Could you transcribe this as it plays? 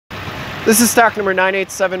This is stock number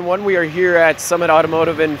 9871. We are here at Summit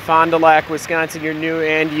Automotive in Fond du Lac, Wisconsin, your new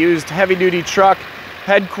and used heavy-duty truck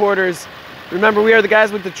headquarters. Remember, we are the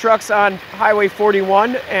guys with the trucks on Highway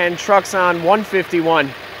 41 and trucks on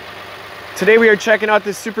 151. Today we are checking out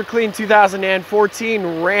this super clean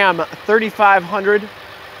 2014 Ram 3500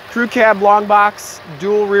 crew cab Longbox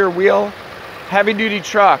dual rear wheel heavy-duty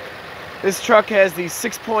truck. This truck has the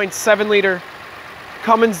 6.7 liter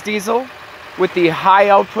Cummins diesel with the high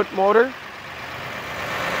output motor.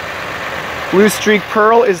 Blue Streak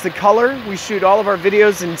Pearl is the color. We shoot all of our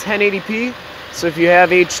videos in 1080p, so if you have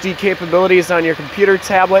HD capabilities on your computer,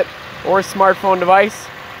 tablet, or smartphone device,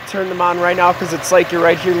 turn them on right now because it's like you're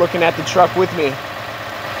right here looking at the truck with me.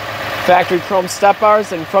 Factory chrome step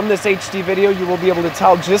bars, and from this HD video you will be able to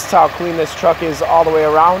tell just how clean this truck is all the way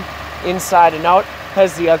around, inside and out.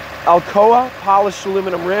 Has the Alcoa polished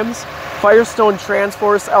aluminum rims, Firestone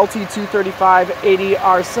Transforce LT235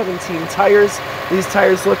 80R17 tires. These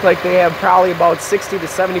tires look like they have probably about 60 to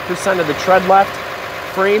 70% of the tread left.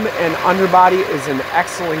 Frame and underbody is in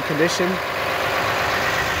excellent condition.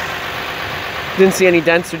 Didn't see any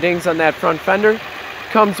dents or dings on that front fender.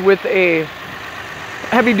 Comes with a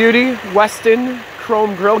heavy-duty Weston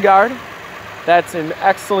chrome grill guard. That's in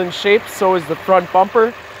excellent shape. So is the front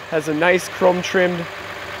bumper. Has a nice chrome trimmed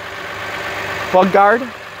bug guard.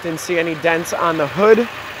 Didn't see any dents on the hood.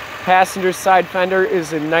 Passenger side fender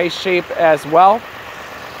is in nice shape as well.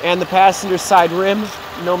 And the passenger side rim,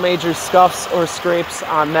 no major scuffs or scrapes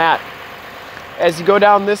on that. As you go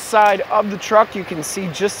down this side of the truck, you can see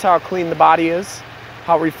just how clean the body is,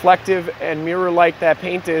 how reflective and mirror-like that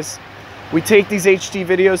paint is. We take these HD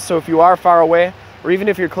videos, so if you are far away, or even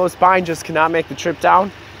if you're close by and just cannot make the trip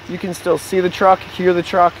down, you can still see the truck, hear the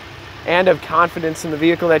truck, and have confidence in the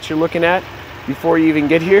vehicle that you're looking at before you even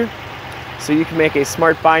get here, so you can make a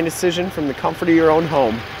smart buying decision from the comfort of your own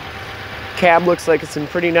home. Cab looks like it's in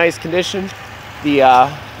pretty nice condition. The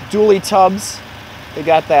duallie tubs, they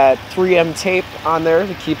got that 3M tape on there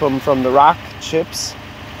to keep them from the rock chips.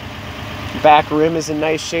 Back rim is in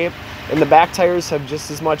nice shape, and the back tires have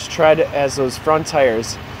just as much tread as those front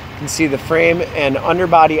tires. You can see the frame and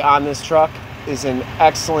underbody on this truck is in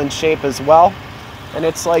excellent shape as well, and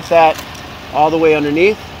it's like that all the way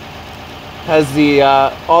underneath. Has the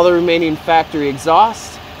all the remaining factory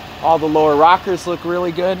exhaust. All the lower rockers look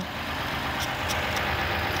really good.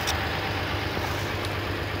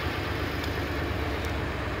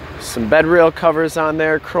 Some Bedrail covers on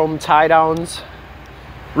there, chrome tie downs.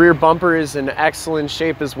 Rear bumper is in excellent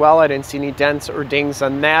shape as well. I didn't see any dents or dings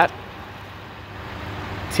on that.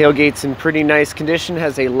 Tailgate's in pretty nice condition,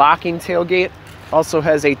 has a locking tailgate. Also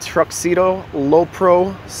has a Truxedo Low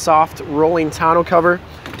Pro soft rolling tonneau cover,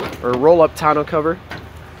 or roll-up tonneau cover.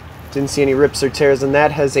 Didn't see any rips or tears on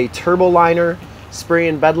that. Has a turbo liner, spray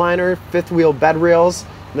and bed liner, fifth wheel bed rails,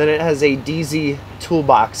 and then it has a DZ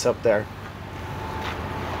toolbox up there.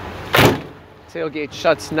 Tailgate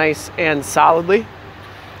shuts nice and solidly.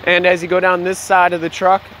 And as you go down this side of the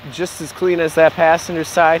truck, just as clean as that passenger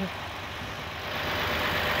side.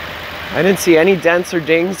 I didn't see any dents or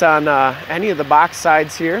dings on any of the box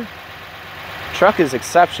sides here. Truck is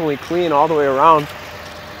exceptionally clean all the way around.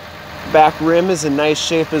 Back rim is in nice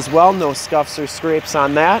shape as well. No scuffs or scrapes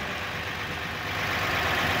on that.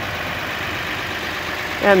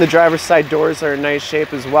 And the driver's side doors are in nice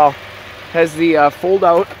shape as well. Has the fold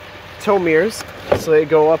out tow mirrors, so they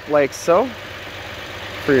go up like so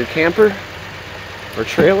for your camper or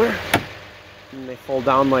trailer. And they fold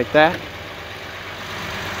down like that.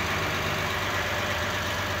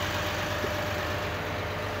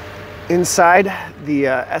 Inside, the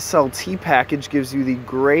SLT package gives you the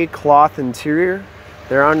gray cloth interior.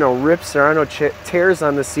 There are no rips, there are no tears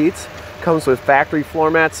on the seats. Comes with factory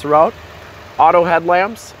floor mats throughout. Auto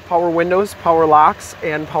headlamps, power windows, power locks,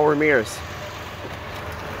 and power mirrors.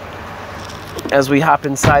 As we hop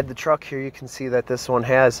inside the truck here, you can see that this one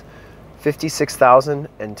has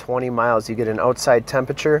 56,020 miles. You get an outside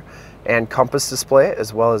temperature and compass display,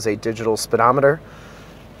 as well as a digital speedometer.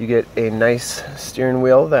 You get a nice steering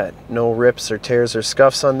wheel that no rips or tears or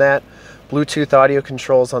scuffs on that. Bluetooth audio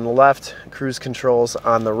controls on the left, cruise controls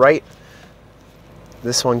on the right.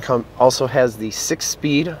 This one also has the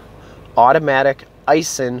 6-speed automatic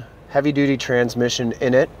Aisin heavy-duty transmission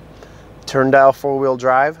in it. Turn dial 4-wheel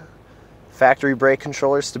drive, factory brake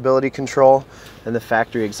controller, stability control, and the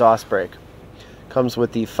factory exhaust brake. Comes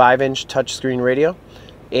with the 5-inch touchscreen radio,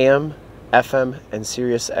 AM, FM, and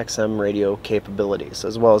Sirius XM radio capabilities,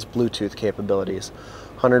 as well as Bluetooth capabilities.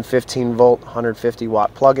 115 volt, 150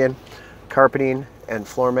 watt plug-in. Carpeting and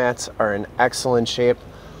floor mats are in excellent shape.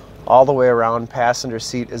 all the way around. Passenger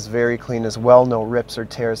seat is very clean as well, no rips or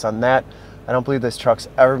tears on that. I don't believe this truck's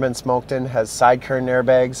ever been smoked in. Has side curtain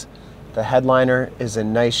airbags. The headliner is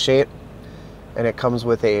in nice shape, and it comes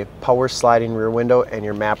with a power sliding rear window and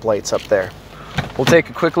your map lights up there. We'll take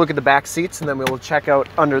a quick look at the back seats and then we will check out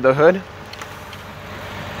under the hood.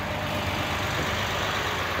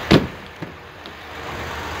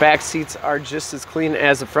 Back seats are just as clean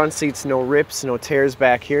as the front seats. No rips, no tears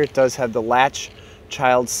back here. It does have the Latch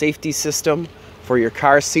child safety system for your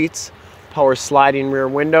car seats. Power sliding rear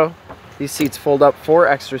window. These seats fold up for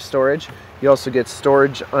extra storage. You also get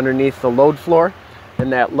storage underneath the load floor,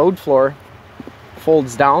 and that load floor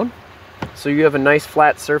folds down. So you have a nice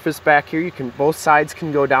flat surface back here. You can, both sides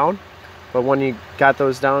can go down, but when you got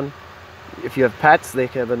those down, if you have pets, they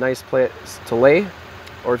can have a nice place to lay.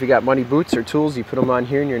 Or if you got muddy boots or tools, you put them on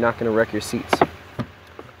here and you're not going to wreck your seats.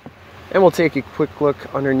 And we'll take a quick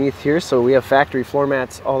look underneath here. So we have factory floor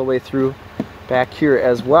mats all the way through back here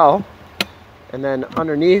as well. And then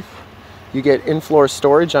underneath, you get in-floor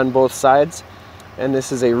storage on both sides. And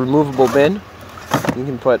this is a removable bin. You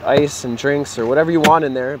can put ice and drinks or whatever you want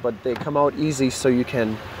in there, but they come out easy so you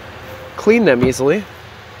can clean them easily.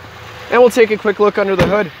 And we'll take a quick look under the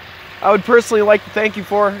hood. I would personally like to thank you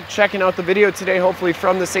for checking out the video today. Hopefully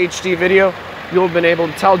from this HD video, you'll have been able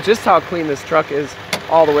to tell just how clean this truck is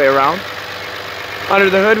all the way around. Under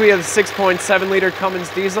the hood, we have the 6.7 liter Cummins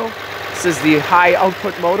diesel. This is the high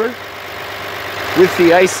output motor with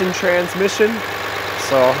the Aisin transmission.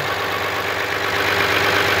 So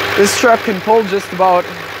this truck can pull just about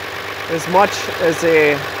as much as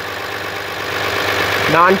a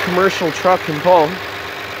non-commercial truck can pull.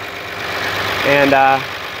 And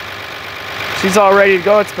she's all ready to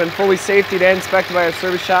go. It's been fully safetied and inspected by our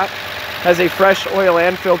service shop. Has a fresh oil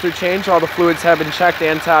and filter change. All the fluids have been checked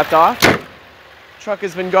and topped off. Truck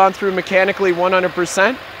has been gone through mechanically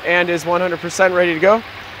 100% and is 100% ready to go.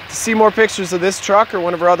 To see more pictures of this truck or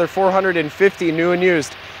one of our other 450 new and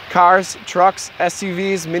used cars, trucks,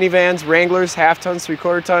 SUVs, minivans, Wranglers, half tons,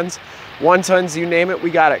 3/4 tons, 1 tons, you name it,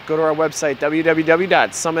 we got it. Go to our website,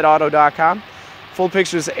 www.summitauto.com. Full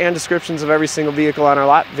pictures and descriptions of every single vehicle on our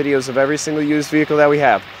lot, videos of every single used vehicle that we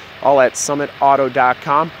have, all at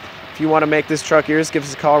summitauto.com. If you want to make this truck yours, give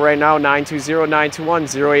us a call right now,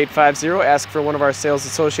 920-921-0850. Ask for one of our sales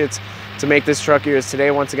associates to make this truck yours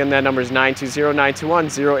today. Once again, that number is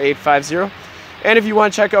 920-921-0850. And if you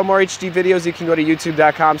want to check out more HD videos, you can go to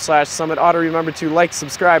youtube.com/summitauto. Remember to like,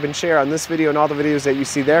 subscribe, and share on this video and all the videos that you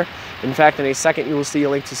see there. In fact, in a second, you will see a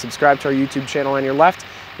link to subscribe to our YouTube channel on your left,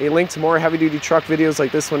 a link to more heavy-duty truck videos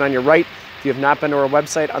like this one on your right. If you have not been to our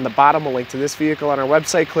website, on the bottom, a link to this vehicle on our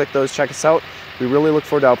website. Click those, check us out. We really look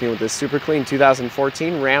forward to helping you with this super clean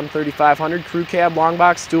 2014 Ram 3500 Crew Cab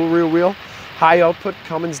Longbox dual rear wheel high output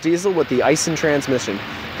Cummins diesel with the Aisin transmission.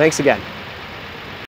 Thanks again.